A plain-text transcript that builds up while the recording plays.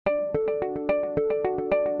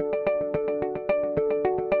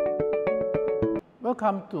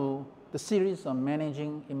Welcome to the series on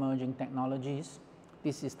managing emerging technologies.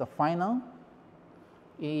 This is the final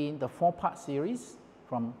in the 4-part series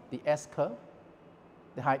from the S-curve,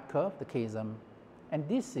 the height curve, the chasm, and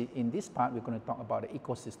in this part we're going to talk about the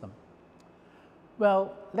ecosystem.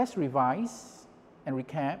 Well, let's revise and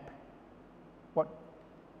recap what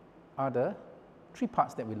are the 3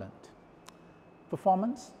 parts that we learned.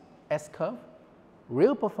 Performance, S-curve,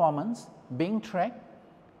 real performance being tracked.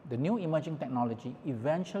 The new emerging technology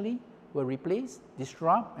eventually will replace,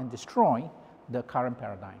 disrupt, and destroy the current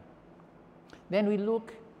paradigm. Then we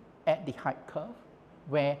look at the height curve,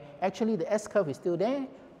 where actually the S-curve is still there,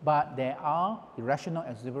 but there are irrational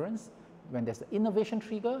exuberance. When there's an innovation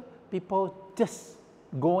trigger, people just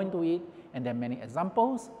go into it, and there are many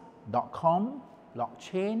examples: .com,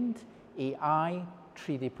 blockchain, AI,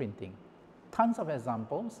 3D printing. Tons of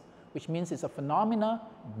examples, which means it's a phenomena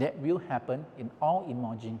that will happen in all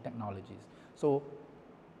emerging technologies. So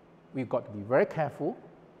we've got to be very careful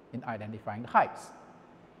in identifying the heights.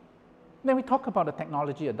 Then we talk about the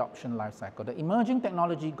technology adoption life cycle. The emerging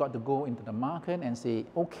technology got to go into the market and say,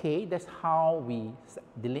 okay, that's how we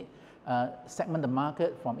segment the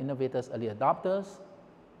market from innovators, early adopters,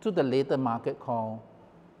 to the later market called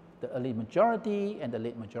the early majority and the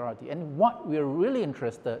late majority. And what we're really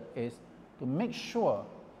interested is to make sure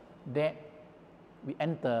that we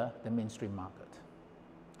enter the mainstream market.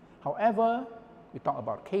 However, we talk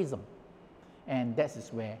about chasm, and that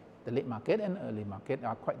is where the late market and early market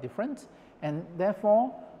are quite different, and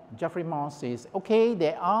therefore Geoffrey Moore says, okay,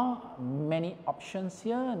 there are many options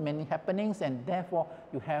here, many happenings, and therefore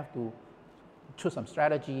you have to choose some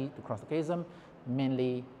strategy to cross the chasm,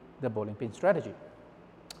 mainly the bowling pin strategy.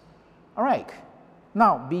 All right,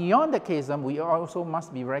 now beyond the chasm, we also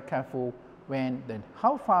must be very careful when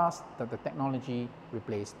how fast does the technology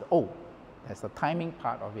replace the old. That's the timing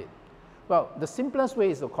part of it. Well, the simplest way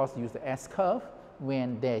is of course to use the S-curve.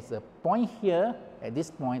 When there's a point here, at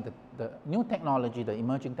this point, the new technology, the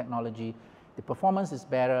emerging technology, the performance is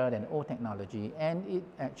better than old technology, and it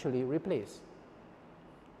actually replaces.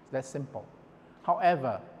 That's simple.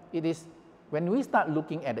 However, it is when we start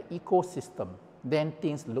looking at the ecosystem, then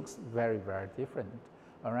things looks very, very different.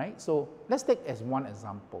 All right, so let's take as one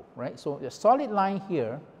example, right? So the solid line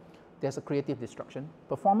here, there's a creative destruction.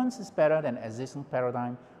 Performance is better than existing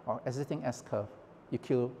paradigm or existing S-curve. You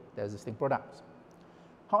kill the existing products.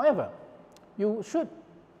 However, you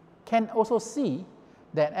can also see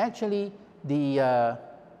that actually the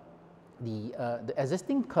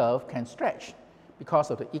existing curve can stretch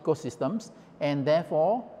because of the ecosystems, and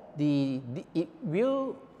therefore it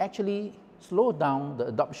will actually slow down the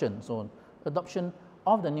adoption. So adoption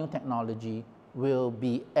of the new technology will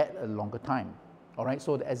be at a longer time. All right,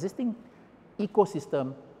 so the existing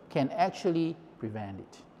ecosystem can actually prevent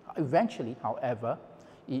it. Eventually, however,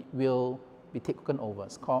 it will be taken over.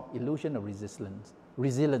 It's called illusion of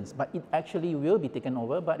resilience, but it actually will be taken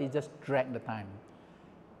over, but it just drags the time.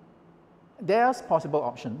 There's possible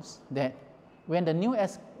options that when the new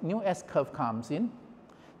S-curve comes in,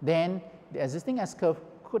 then the existing S-curve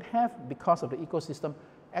could have, because of the ecosystem,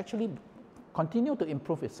 actually continue to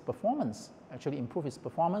improve its performance,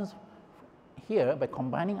 here by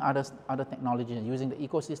combining other technologies and using the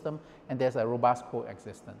ecosystem, and there's a robust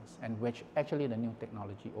coexistence, and which actually the new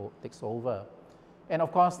technology takes over. And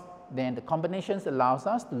of course, then the combinations allows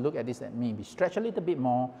us to look at this and maybe stretch a little bit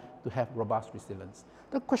more to have robust resilience.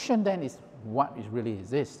 The question then is, what really is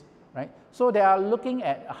this, right? So they are looking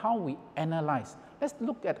at how we analyze. Let's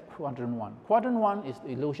look at quadrant 1. Quadrant 1 is the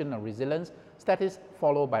illusion of resilience, status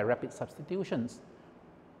followed by rapid substitutions.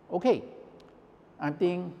 Okay, I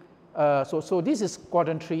think, so this is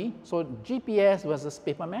quadrant 3. So GPS versus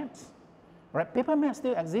paper maps, right? Paper maps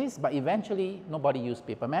still exist, but eventually nobody used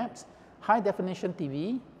paper maps. High definition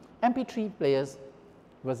TV, MP3 players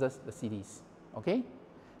versus the CDs, okay?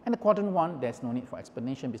 And the quadrant 1, there's no need for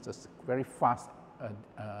explanation because it's very fast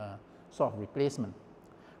sort of replacement.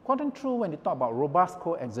 Quadrant 2, when you talk about robust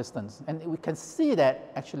coexistence, and we can see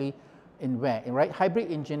that actually in where, right?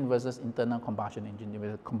 Hybrid engine versus internal combustion engine. When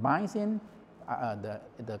it combines in,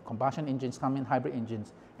 the combustion engines come in, hybrid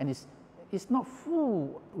engines, and it's not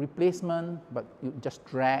full replacement, but you just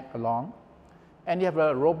drag along. And you have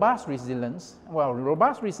a robust resilience. Well,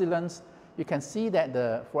 robust resilience, you can see that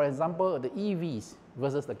for example, the EVs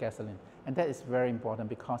versus the gasoline, and that is very important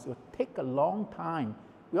because it will take a long time.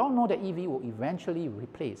 We all know that EV will eventually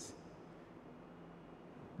replace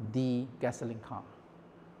the gasoline car.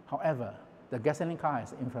 However, the gasoline car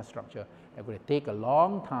has infrastructure. It will take a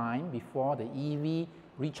long time before the EV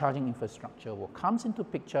recharging infrastructure will come into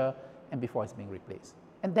picture and before it's being replaced.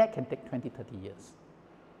 And that can take 20, 30 years,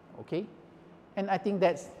 okay? And I think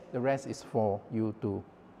that's the rest is for you to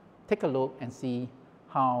take a look and see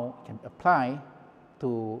how it can apply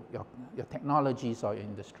to your technologies or your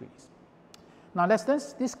industries. Now there's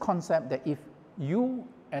this concept that if you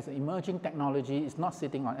as an emerging technology is not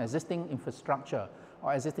sitting on existing infrastructure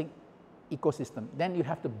or existing ecosystem, then you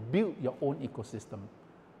have to build your own ecosystem,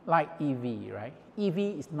 like EV, right? EV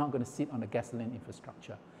is not going to sit on the gasoline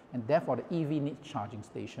infrastructure, and therefore the EV needs charging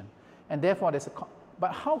station. And therefore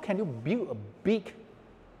but how can you build a big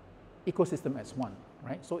ecosystem as one,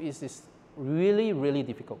 right? So it is really, really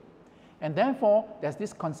difficult. And therefore, there's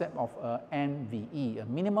this concept of MVE, a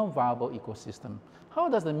minimum viable ecosystem. How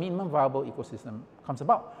does the minimum viable ecosystem comes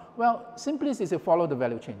about? Well, simply is to follow the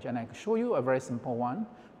value chain. And I can show you a very simple one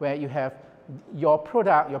where you have your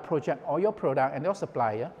product, your project, or your product and your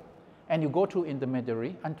supplier, and you go through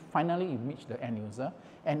intermediary, and finally you reach the end user.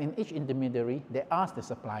 And in each intermediary, they ask the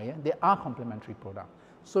supplier, they are complementary product.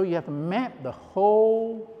 So you have to map the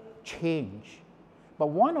whole chain. But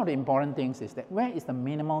one of the important things is that where is the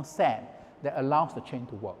minimal set that allows the chain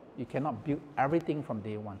to work? You cannot build everything from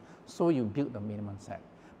day one. So you build the minimum set.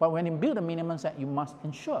 But when you build the minimum set, you must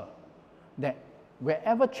ensure that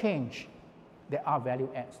wherever change, there are value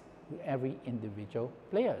adds to every individual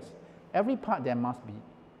players. Every part there must be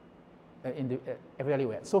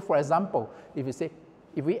value add. So for example, if you say,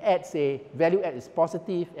 if we add, say, value add is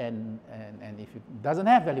positive and if it doesn't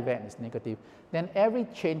have value add it's negative, then every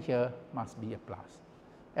chain here must be a plus.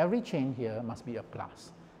 Every chain here must be a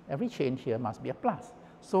plus. Every chain here must be a plus.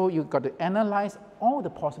 So you've got to analyze all the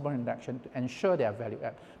possible interaction to ensure they are value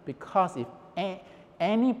add. Because if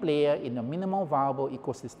any player in the minimal viable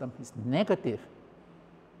ecosystem is negative,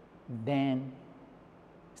 then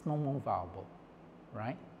it's no more viable,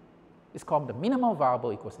 right? It's called the minimal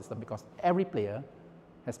viable ecosystem because every player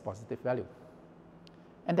has positive value.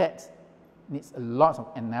 And that needs a lot of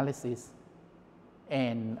analysis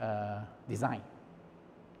and design.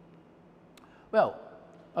 Well,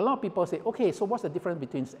 a lot of people say, okay, so what's the difference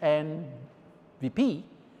between MVP,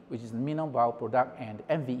 which is the minimum viable product, and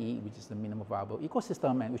MVE, which is the minimum viable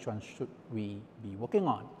ecosystem, and which one should we be working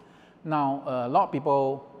on? Now, a lot of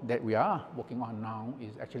people that we are working on now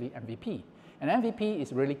is actually MVP. And MVP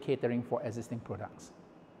is really catering for existing products.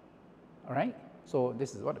 All right? So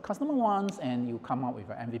this is what the customer wants, and you come up with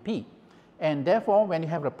an MVP. And therefore, when you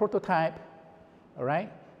have a prototype, all right,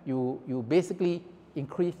 you basically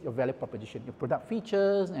increase your value proposition, your product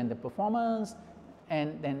features and the performance,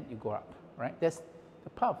 and then you go up, right? That's the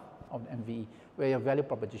path of the MVE, where your value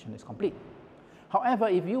proposition is complete. However,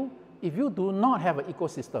 if you do not have an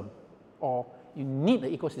ecosystem, or you need the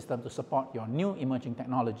ecosystem to support your new emerging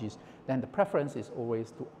technologies, then the preference is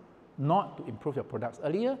always to not to improve your products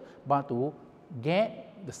earlier, but to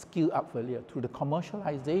get the skill up earlier through the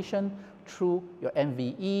commercialization, through your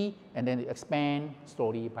MVE, and then you expand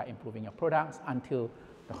slowly by improving your products until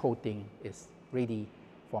the whole thing is ready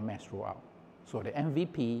for mass rollout. So the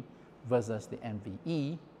MVP versus the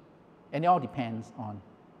MVE, and it all depends on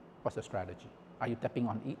what's the strategy. Are you tapping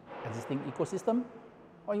on existing ecosystem,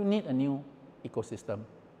 or you need a new ecosystem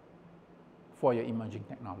for your emerging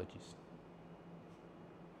technologies?